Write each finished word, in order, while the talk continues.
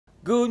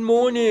Good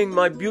morning,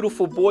 my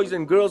beautiful boys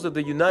and girls of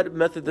the United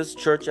Methodist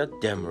Church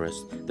at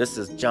Demarest. This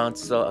is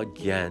Johnson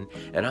again,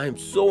 and I am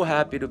so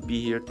happy to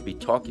be here to be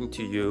talking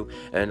to you.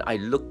 And I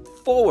look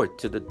forward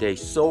to the day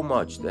so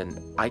much that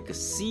I could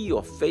see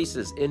your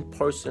faces in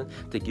person,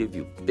 to give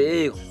you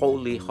big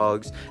holy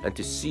hugs, and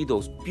to see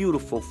those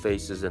beautiful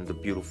faces and the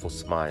beautiful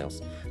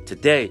smiles.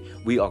 Today,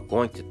 we are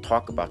going to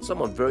talk about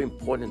someone very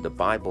important in the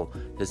Bible.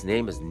 His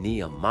name is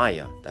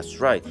Nehemiah. That's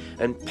right.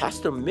 And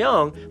Pastor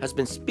Myung has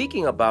been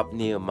speaking about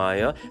Nehemiah,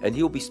 and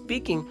he'll be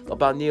speaking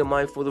about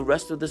Nehemiah for the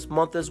rest of this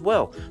month as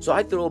well. So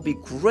I thought it would be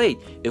great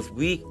if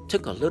we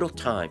took a little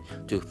time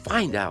to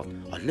find out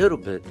a little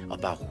bit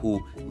about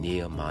who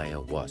Nehemiah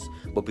was.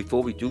 But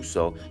before we do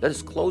so, let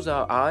us close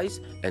our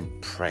eyes and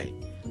pray.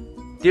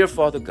 Dear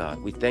Father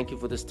God, we thank you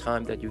for this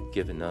time that you've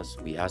given us.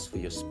 We ask for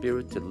your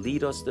Spirit to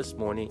lead us this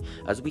morning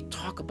as we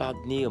talk about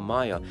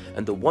Nehemiah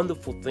and the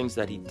wonderful things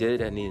that he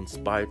did and he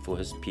inspired for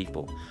his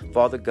people.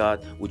 Father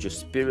God, would your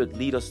Spirit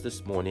lead us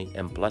this morning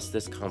and bless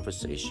this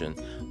conversation.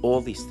 All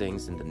these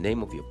things in the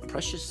name of your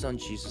precious Son,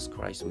 Jesus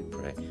Christ, we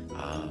pray.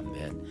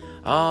 Amen.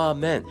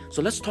 Amen.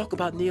 So let's talk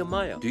about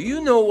Nehemiah. Do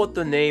you know what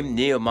the name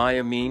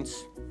Nehemiah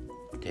means?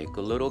 Take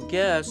a little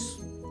guess.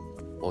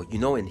 Or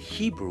in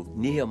Hebrew,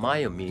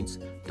 Nehemiah means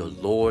the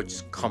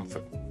Lord's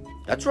comfort.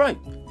 That's right,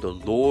 the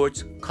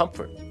Lord's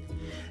comfort.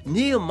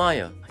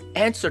 Nehemiah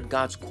answered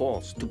God's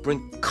calls to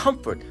bring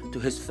comfort to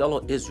his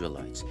fellow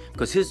Israelites,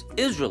 because his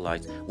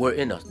Israelites were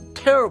in a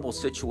terrible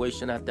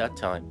situation at that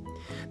time.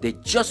 They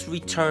just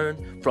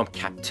returned from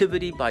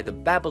captivity by the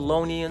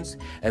Babylonians,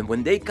 and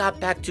when they got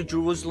back to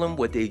Jerusalem,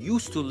 where they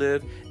used to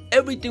live,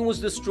 everything was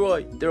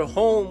destroyed. Their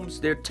homes,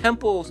 their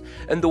temples,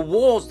 and the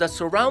walls that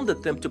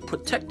surrounded them to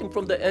protect them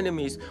from the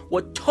enemies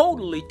were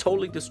totally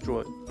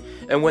destroyed.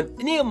 And when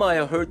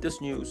Nehemiah heard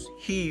this news,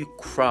 he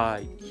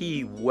cried,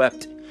 he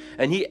wept,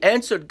 and he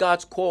answered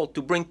God's call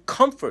to bring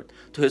comfort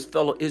to his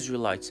fellow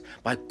Israelites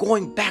by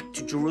going back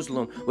to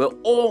Jerusalem, where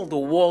all the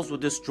walls were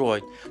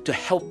destroyed, to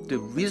help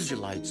the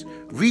Israelites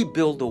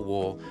rebuild the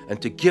wall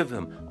and to give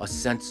them a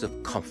sense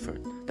of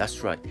comfort.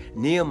 That's right,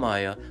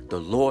 Nehemiah, the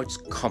Lord's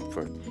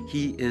comfort.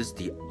 He is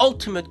the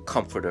ultimate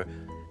comforter.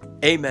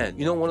 Amen.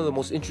 One of the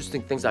most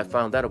interesting things I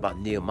found out about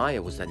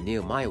Nehemiah was that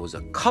Nehemiah was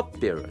a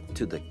cupbearer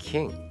to the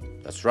king.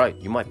 That's right.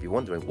 You might be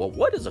wondering, well,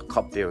 what is a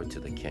cupbearer to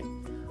the king?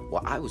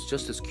 Well, I was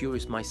just as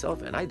curious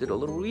myself, and I did a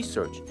little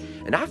research.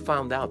 And I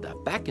found out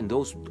that back in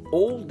those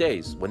old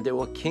days, when there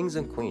were kings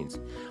and queens,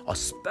 a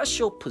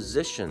special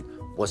position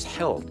was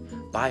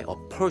held by a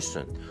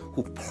person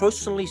who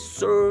personally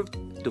served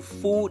the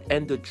food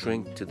and the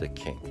drink to the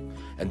king.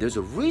 And there's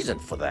a reason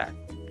for that.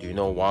 Do you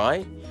know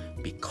why?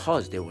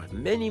 Because there were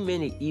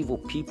many evil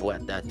people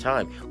at that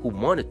time who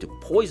wanted to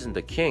poison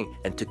the king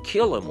and to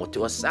kill him or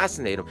to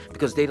assassinate him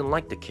because they didn't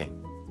like the king.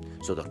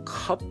 So the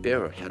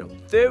cupbearer had a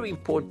very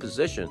important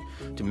position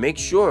to make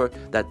sure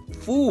that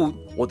food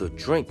or the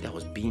drink that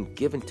was being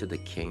given to the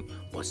king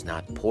was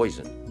not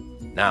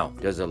poisoned. Now,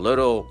 there's a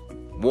little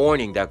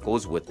warning that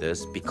goes with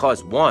this,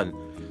 because one,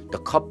 the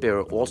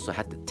cupbearer also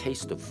had to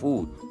taste the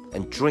food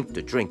and drink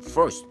the drink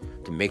first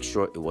to make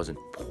sure it wasn't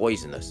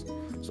poisonous.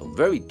 So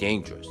very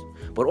dangerous.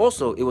 But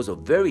also, it was a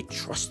very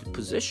trusted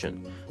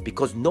position,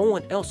 because no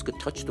one else could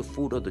touch the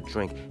food or the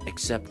drink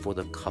except for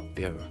the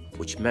cupbearer,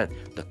 which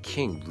meant the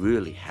king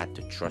really had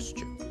to trust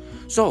you.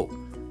 So,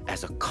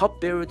 as a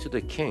cupbearer to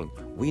the king,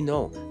 we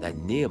know that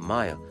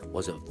Nehemiah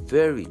was a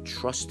very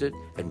trusted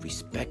and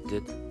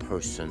respected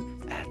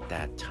person at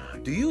that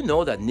time. Do you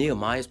know that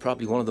Nehemiah is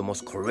probably one of the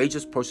most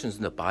courageous persons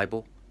in the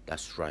Bible?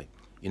 That's right.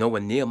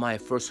 When Nehemiah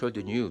first heard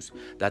the news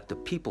that the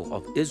people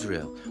of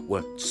Israel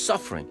were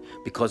suffering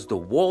because the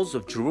walls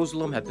of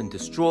Jerusalem had been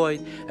destroyed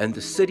and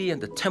the city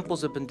and the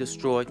temples had been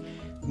destroyed,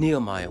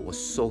 Nehemiah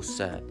was so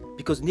sad,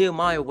 because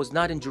Nehemiah was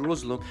not in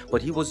Jerusalem,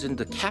 but he was in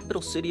the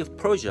capital city of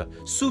Persia,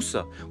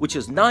 Susa, which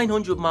is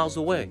 900 miles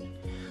away.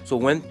 So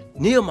when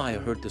Nehemiah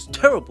heard this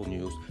terrible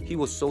news, he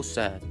was so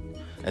sad.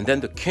 And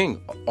then the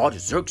king,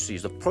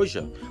 Artaxerxes of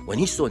Persia, when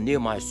he saw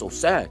Nehemiah so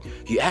sad,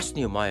 he asked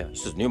Nehemiah, he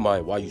says,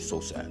 "Nehemiah, why are you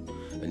so sad?"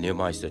 And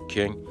Nehemiah said,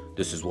 "King,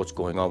 this is what's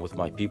going on with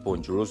my people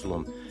in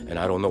Jerusalem, and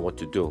I don't know what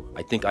to do.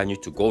 I think I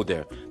need to go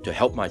there to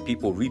help my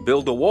people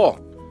rebuild the wall."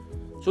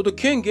 So the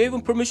king gave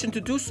him permission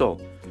to do so.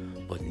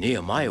 But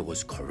Nehemiah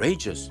was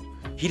courageous.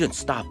 He didn't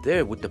stop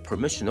there with the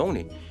permission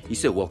only. He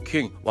said, "Well,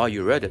 king, while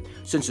you're at it,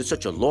 since it's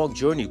such a long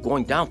journey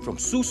going down from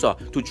Susa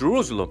to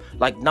Jerusalem,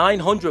 like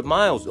 900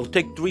 miles, it'll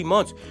take 3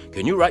 months.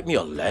 Can you write me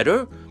a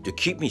letter to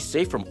keep me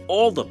safe from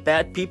all the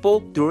bad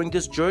people during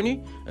this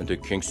journey?" And the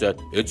king said,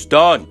 "It's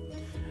done."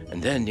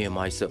 And then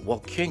Nehemiah said, "Well,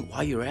 king,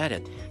 while you're at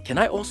it, can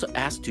I also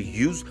ask to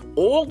use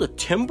all the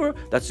timber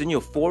that's in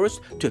your forest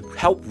to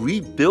help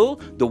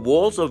rebuild the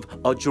walls of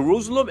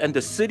Jerusalem and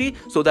the city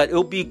so that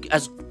it'll be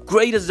as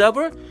great as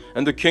ever?"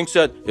 And the king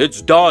said,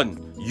 "It's done.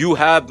 You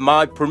have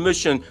my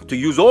permission to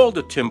use all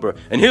the timber.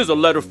 And here's a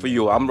letter for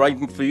you. I'm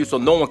writing for you so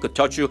no one could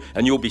touch you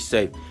and you'll be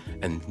safe."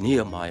 And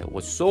Nehemiah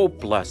was so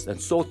blessed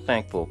and so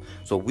thankful.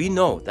 So we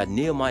know that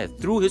Nehemiah,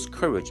 through his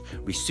courage,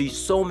 received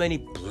so many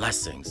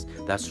blessings.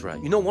 That's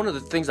right. You know, one of the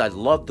things I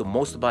loved the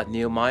most about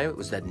Nehemiah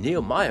was that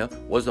Nehemiah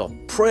was a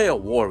prayer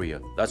warrior.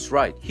 That's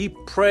right. He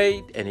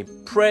prayed and he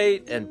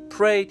prayed and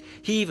prayed.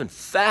 He even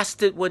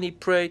fasted when he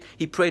prayed.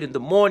 He prayed in the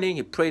morning.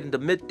 He prayed in the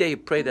midday. He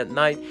prayed at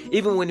night.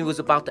 Even when he was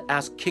about to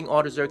ask King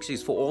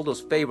Artaxerxes for all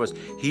those favors,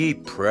 he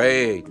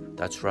prayed.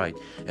 That's right.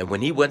 And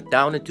when he went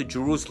down into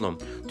Jerusalem,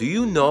 do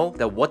you know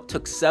that what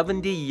took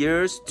 70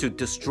 years to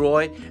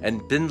destroy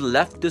and been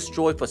left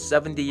destroyed for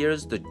 70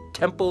 years, the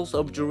temples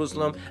of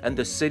Jerusalem and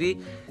the city?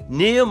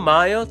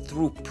 Nehemiah,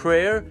 through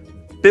prayer,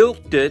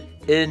 built it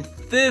in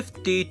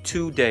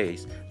 52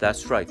 days.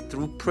 That's right.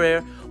 Through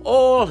prayer,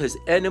 all his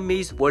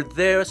enemies were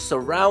there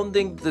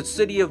surrounding the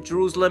city of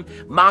Jerusalem,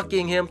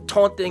 mocking him,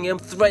 taunting him,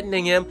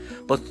 threatening him.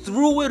 But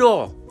through it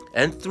all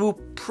and through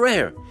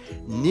prayer,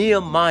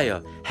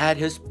 Nehemiah had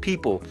his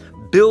people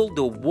build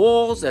the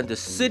walls and the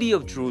city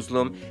of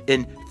Jerusalem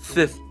in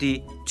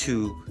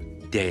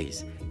 52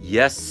 days.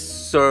 Yes,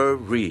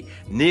 sirree.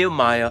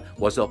 Nehemiah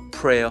was a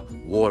prayer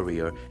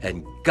warrior,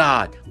 and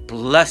God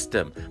blessed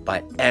him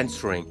by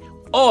answering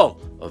all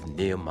of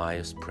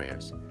Nehemiah's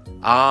prayers.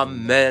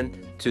 Amen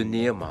to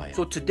Nehemiah.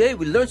 So today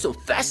we learned some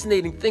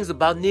fascinating things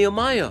about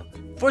Nehemiah.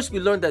 First,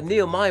 we learned that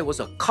Nehemiah was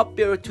a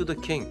cupbearer to the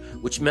king,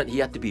 which meant he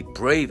had to be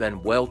brave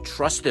and well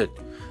trusted.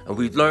 And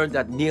we learned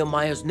that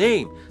Nehemiah's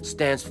name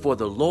stands for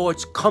the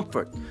Lord's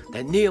comfort,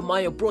 that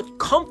Nehemiah brought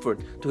comfort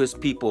to his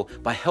people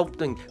by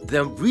helping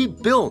them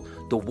rebuild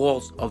the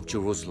walls of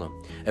Jerusalem.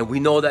 And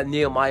we know that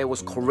Nehemiah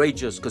was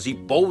courageous because he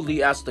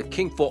boldly asked the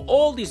king for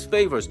all these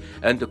favors,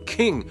 and the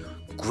king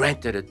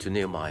granted it to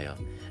Nehemiah.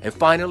 And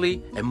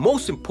finally, and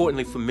most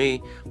importantly for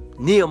me,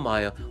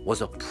 Nehemiah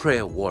was a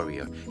prayer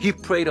warrior. He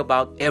prayed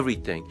about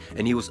everything,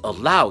 and he was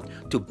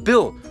allowed to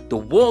build the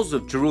walls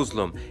of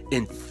Jerusalem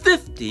in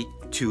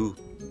 52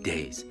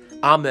 days.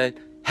 Amen.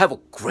 Have a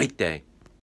great day.